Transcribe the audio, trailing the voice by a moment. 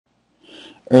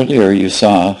Earlier you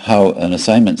saw how an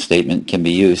assignment statement can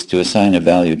be used to assign a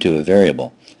value to a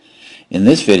variable. In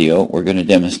this video we're going to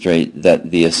demonstrate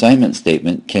that the assignment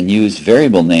statement can use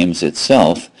variable names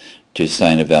itself to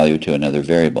assign a value to another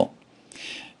variable.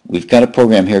 We've got a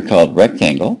program here called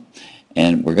rectangle,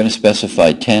 and we're going to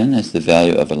specify 10 as the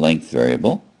value of a length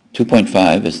variable,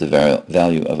 2.5 as the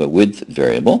value of a width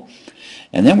variable,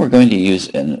 and then we're going to use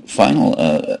a final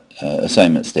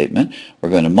assignment statement. We're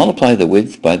going to multiply the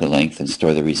width by the length and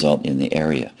store the result in the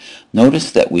area.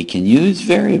 Notice that we can use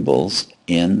variables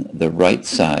in the right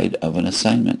side of an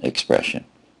assignment expression.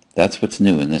 That's what's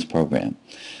new in this program.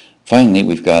 Finally,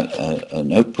 we've got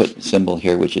an output symbol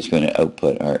here which is going to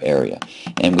output our area.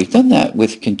 And we've done that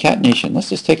with concatenation. Let's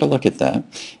just take a look at that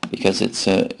because it's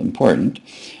important.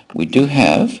 We do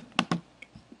have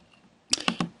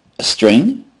a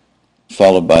string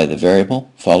followed by the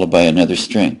variable, followed by another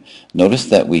string. Notice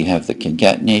that we have the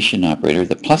concatenation operator,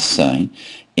 the plus sign,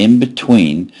 in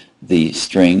between the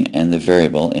string and the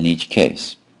variable in each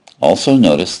case. Also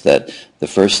notice that the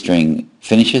first string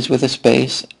finishes with a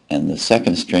space and the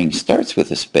second string starts with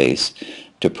a space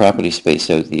to properly space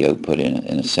out the output in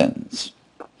a sentence.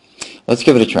 Let's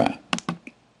give it a try.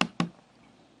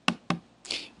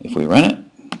 If we run it,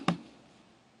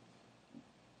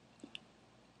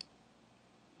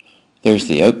 there's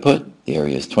the output. The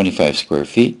area is 25 square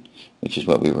feet, which is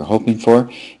what we were hoping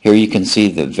for. Here you can see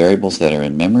the variables that are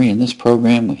in memory in this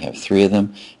program. We have 3 of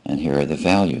them, and here are the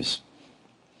values.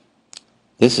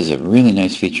 This is a really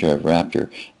nice feature of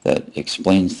Raptor that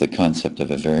explains the concept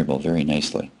of a variable very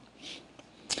nicely.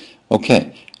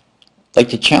 Okay, I'd like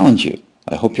to challenge you.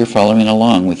 I hope you're following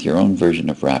along with your own version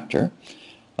of Raptor.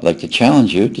 I'd like to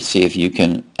challenge you to see if you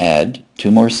can add 2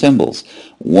 more symbols.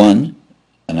 One,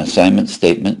 an assignment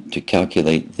statement to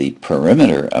calculate the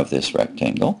perimeter of this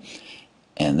rectangle,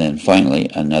 and then finally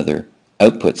another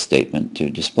output statement to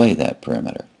display that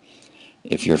perimeter.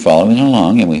 If you're following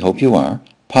along, and we hope you are,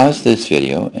 pause this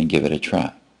video and give it a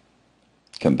try.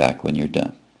 Come back when you're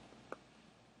done.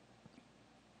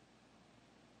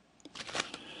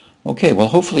 Okay, well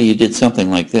hopefully you did something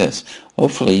like this.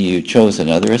 Hopefully you chose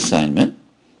another assignment,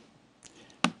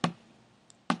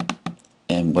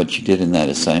 and what you did in that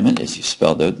assignment is you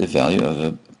spelled out the value of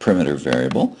a perimeter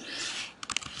variable.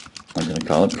 I'm going to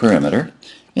call it perimeter.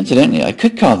 Incidentally, I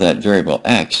could call that variable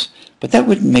x, but that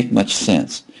wouldn't make much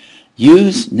sense.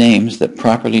 Use names that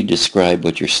properly describe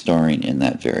what you're storing in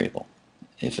that variable.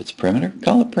 If it's perimeter,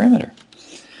 call it perimeter.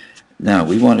 Now,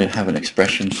 we want to have an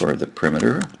expression for the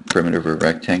perimeter of a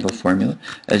rectangle formula.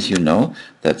 As you know,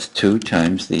 that's 2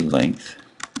 times the length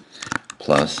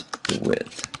plus the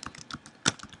width.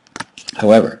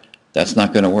 However, that's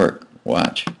not going to work.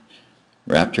 Watch.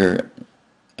 Raptor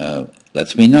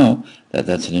lets me know that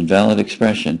that's an invalid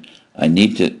expression. I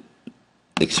need to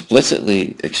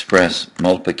explicitly express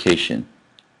multiplication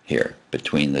here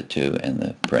between the 2 and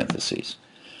the parentheses.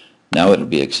 Now it'll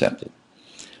be accepted.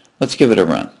 Let's give it a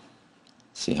run.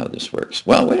 See how this works.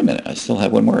 Well, wait a minute. I still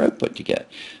have one more output to get.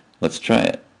 Let's try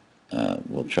it.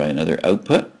 We'll try another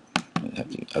output. We have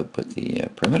to output the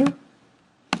perimeter.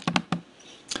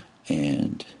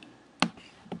 And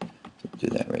do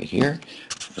that right here.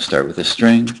 We'll start with a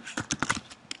string.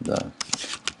 The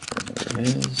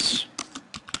perimeter is.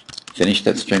 Finish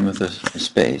that string with a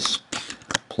space.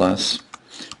 Plus,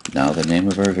 now the name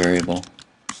of our variable.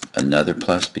 Another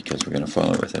plus because we're going to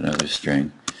follow it with another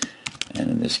string. And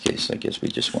in this case, I guess we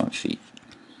just want feet.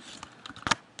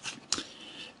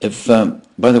 If,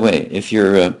 by the way, if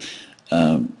your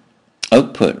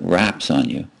output wraps on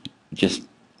you, just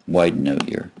widen out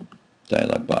your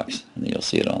dialog box and you'll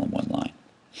see it all in one line.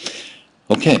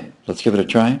 Okay, let's give it a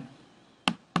try.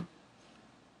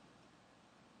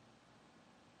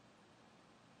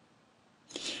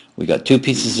 We got 2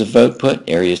 pieces of output.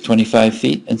 Area is 25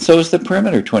 feet, and so is the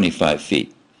perimeter 25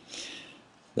 feet.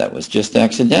 That was just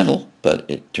accidental, but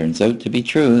it turns out to be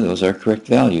true. Those are correct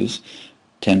values.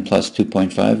 10 plus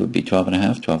 2.5 would be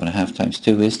 12.5. 12.5 times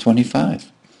 2 is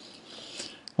 25.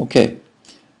 Okay.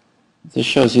 This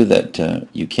shows you that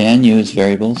you can use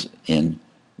variables in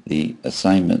the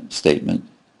assignment statement,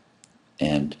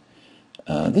 and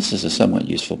this is a somewhat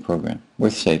useful program,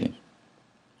 worth saving.